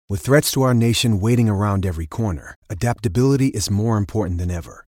With threats to our nation waiting around every corner, adaptability is more important than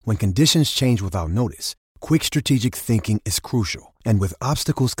ever. When conditions change without notice, quick strategic thinking is crucial. And with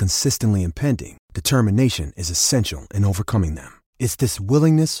obstacles consistently impending, determination is essential in overcoming them. It's this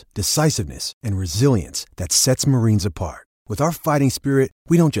willingness, decisiveness, and resilience that sets Marines apart. With our fighting spirit,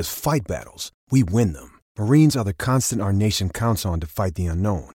 we don't just fight battles, we win them. Marines are the constant our nation counts on to fight the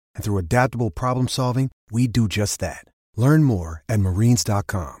unknown. And through adaptable problem solving, we do just that. Learn more at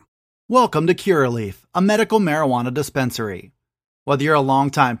marines.com. Welcome to Curaleaf, a medical marijuana dispensary. Whether you're a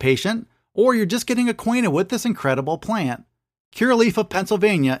longtime patient or you're just getting acquainted with this incredible plant, Curaleaf of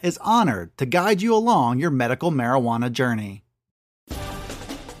Pennsylvania is honored to guide you along your medical marijuana journey.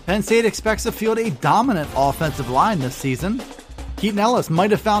 Penn State expects to field a dominant offensive line this season. Keaton Ellis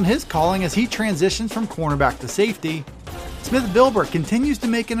might have found his calling as he transitions from cornerback to safety. Smith Vilbert continues to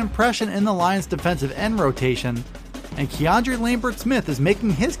make an impression in the Lions' defensive end rotation. And Keandre Lambert-Smith is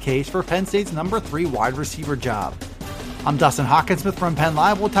making his case for Penn State's number 3 wide receiver job. I'm Dustin Hawkinsmith from Penn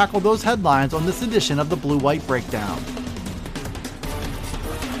Live. We'll tackle those headlines on this edition of the Blue White Breakdown.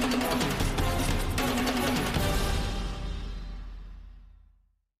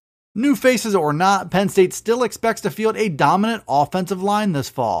 New faces or not, Penn State still expects to field a dominant offensive line this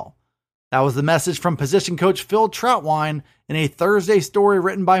fall. That was the message from position coach Phil Trautwein in a Thursday story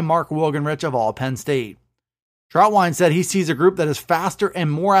written by Mark Wilgenrich of All Penn State. Trautwein said he sees a group that is faster and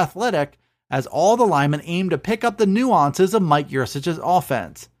more athletic as all the linemen aim to pick up the nuances of Mike Yurcich's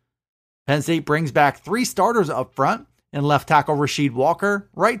offense. Penn State brings back 3 starters up front in left tackle Rasheed Walker,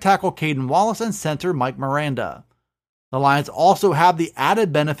 right tackle Caden Wallace, and center Mike Miranda. The Lions also have the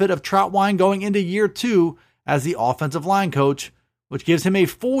added benefit of Trautwein going into year 2 as the offensive line coach, which gives him a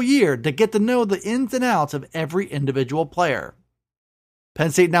full year to get to know the ins and outs of every individual player. Penn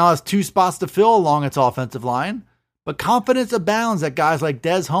State now has 2 spots to fill along its offensive line, but confidence abounds that guys like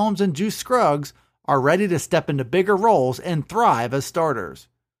Des Holmes and Juice Scruggs are ready to step into bigger roles and thrive as starters.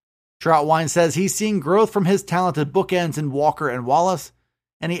 Trautwein says he's seeing growth from his talented bookends in Walker and Wallace,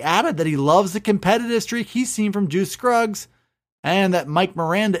 and he added that he loves the competitive streak he's seen from Juice Scruggs, and that Mike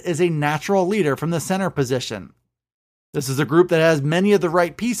Miranda is a natural leader from the center position. This is a group that has many of the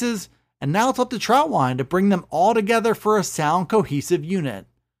right pieces, and now it's up to Trautwein to bring them all together for a sound, cohesive unit.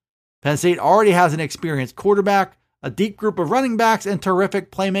 Penn State already has an experienced quarterback, a deep group of running backs, and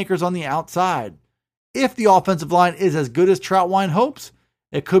terrific playmakers on the outside. If the offensive line is as good as Trautwein hopes,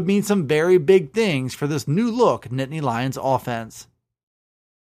 it could mean some very big things for this new look Nittany Lions offense.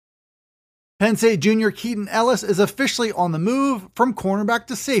 Penn State junior Keaton Ellis is officially on the move from cornerback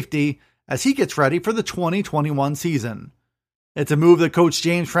to safety as he gets ready for the 2021 season. It's a move that Coach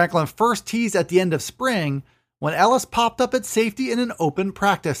James Franklin first teased at the end of spring when Ellis popped up at safety in an open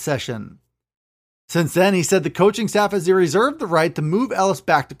practice session. Since then, he said the coaching staff has reserved the right to move Ellis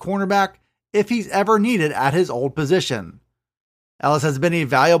back to cornerback if he's ever needed at his old position. Ellis has been a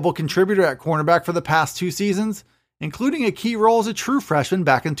valuable contributor at cornerback for the past 2 seasons, including a key role as a true freshman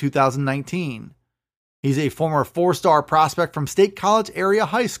back in 2019. He's a former 4-star prospect from State College Area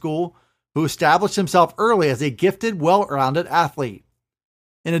High School who established himself early as a gifted, well-rounded athlete.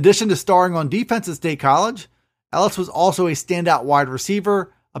 In addition to starring on defense at State College, Ellis was also a standout wide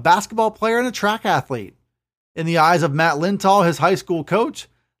receiver, a basketball player, and a track athlete. In the eyes of Matt Lintal, his high school coach,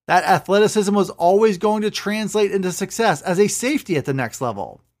 that athleticism was always going to translate into success as a safety at the next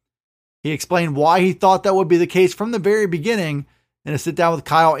level. He explained why he thought that would be the case from the very beginning in a sit-down with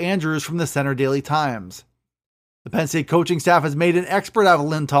Kyle Andrews from the Center Daily Times. The Penn State coaching staff has made an expert out of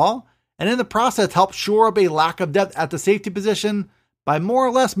Lintal, and in the process helped shore up a lack of depth at the safety position by more or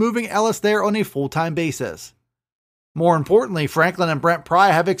less moving Ellis there on a full-time basis. More importantly, Franklin and Brent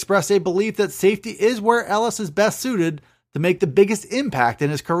Pry have expressed a belief that safety is where Ellis is best suited to make the biggest impact in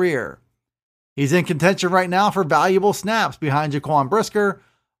his career. He's in contention right now for valuable snaps behind Jaquan Brisker,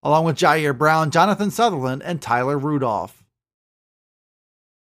 along with Jair Brown, Jonathan Sutherland, and Tyler Rudolph.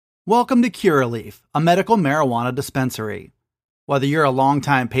 Welcome to Curaleaf, a medical marijuana dispensary. Whether you're a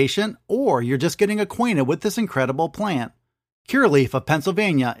longtime patient or you're just getting acquainted with this incredible plant, Curaleaf of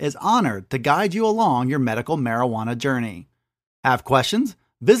Pennsylvania is honored to guide you along your medical marijuana journey. Have questions?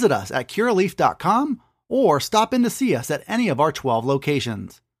 Visit us at curaleaf.com or stop in to see us at any of our 12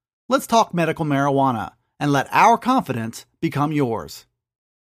 locations. Let's talk medical marijuana and let our confidence become yours.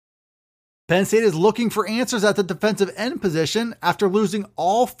 Penn State is looking for answers at the defensive end position after losing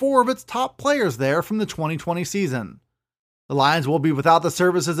all 4 of its top players there from the 2020 season. The Lions will be without the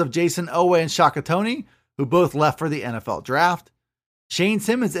services of Jason Owe and Shaka Toney, who both left for the NFL draft. Shane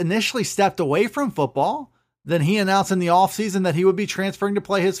Simmons initially stepped away from football, then he announced in the offseason that he would be transferring to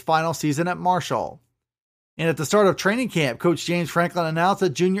play his final season at Marshall. And at the start of training camp, Coach James Franklin announced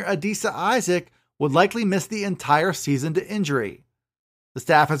that junior Adisa Isaac would likely miss the entire season to injury. The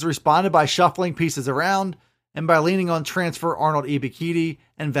staff has responded by shuffling pieces around and by leaning on transfer Arnold Ebiketie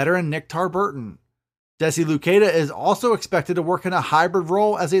and veteran Nick Tarburton. Jesse Luketa is also expected to work in a hybrid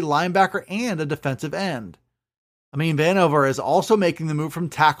role as a linebacker and a defensive end. Amin Vanover is also making the move from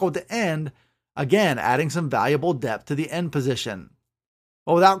tackle to end, again adding some valuable depth to the end position.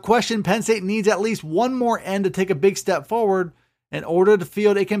 But without question, Penn State needs at least one more end to take a big step forward in order to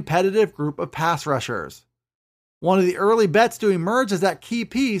field a competitive group of pass rushers. One of the early bets to emerge as that key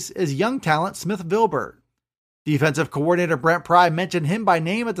piece is young talent Smith Vilbert. Defensive coordinator Brent Pry mentioned him by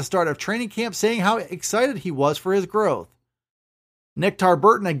name at the start of training camp, saying how excited he was for his growth. Nick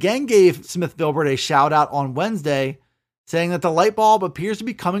Tarburton again gave Smith Vilbert a shout out on Wednesday, saying that the light bulb appears to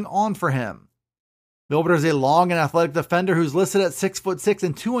be coming on for him. Vilbert is a long and athletic defender who's listed at 6'6"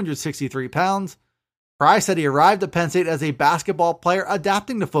 and 263 pounds. Pry said he arrived at Penn State as a basketball player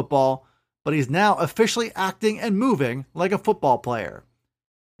adapting to football, but he's now officially acting and moving like a football player.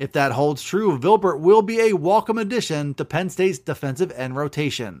 If that holds true, Vilbert will be a welcome addition to Penn State's defensive end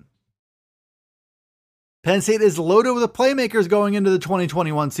rotation. Penn State is loaded with playmakers going into the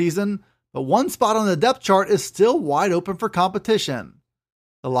 2021 season, but one spot on the depth chart is still wide open for competition.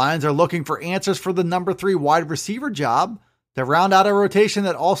 The Lions are looking for answers for the number 3 wide receiver job to round out a rotation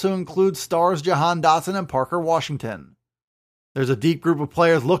that also includes stars Jahan Dotson and Parker Washington. There's a deep group of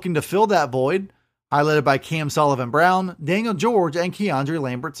players looking to fill that void, highlighted by Cam Sullivan-Brown, Daniel George, and Keandre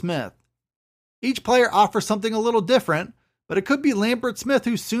Lambert-Smith. Each player offers something a little different, but it could be Lambert-Smith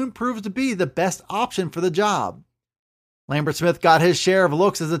who soon proves to be the best option for the job. Lambert-Smith got his share of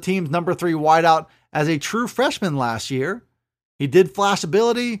looks as the team's number 3 wideout as a true freshman last year. He did flash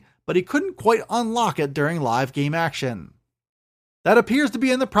ability, but he couldn't quite unlock it during live game action. That appears to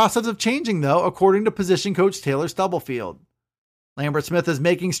be in the process of changing, though, according to position coach Taylor Stubblefield. Lambert-Smith is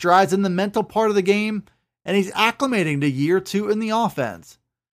making strides in the mental part of the game, and he's acclimating to year 2 in the offense.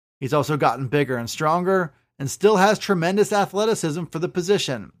 He's also gotten bigger and stronger, and still has tremendous athleticism for the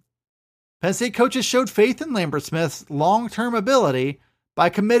position. Penn State coaches showed faith in Lambert-Smith's long-term ability by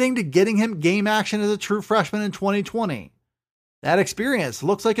committing to getting him game action as a true freshman in 2020. That experience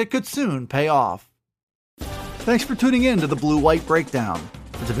looks like it could soon pay off. Thanks for tuning in to the Blue White Breakdown.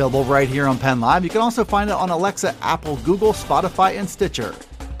 It's available right here on Penn Live. You can also find it on Alexa, Apple, Google, Spotify, and Stitcher.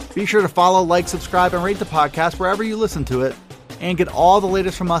 Be sure to follow, like, subscribe, and rate the podcast wherever you listen to it, and get all the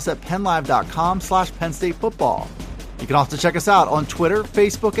latest from us at PennLive.com/Penn State Football. You can also check us out on Twitter,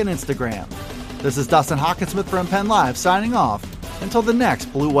 Facebook, and Instagram. This is Dustin Hockensmith from Penn Live signing off until the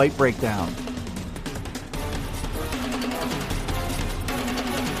next Blue White Breakdown.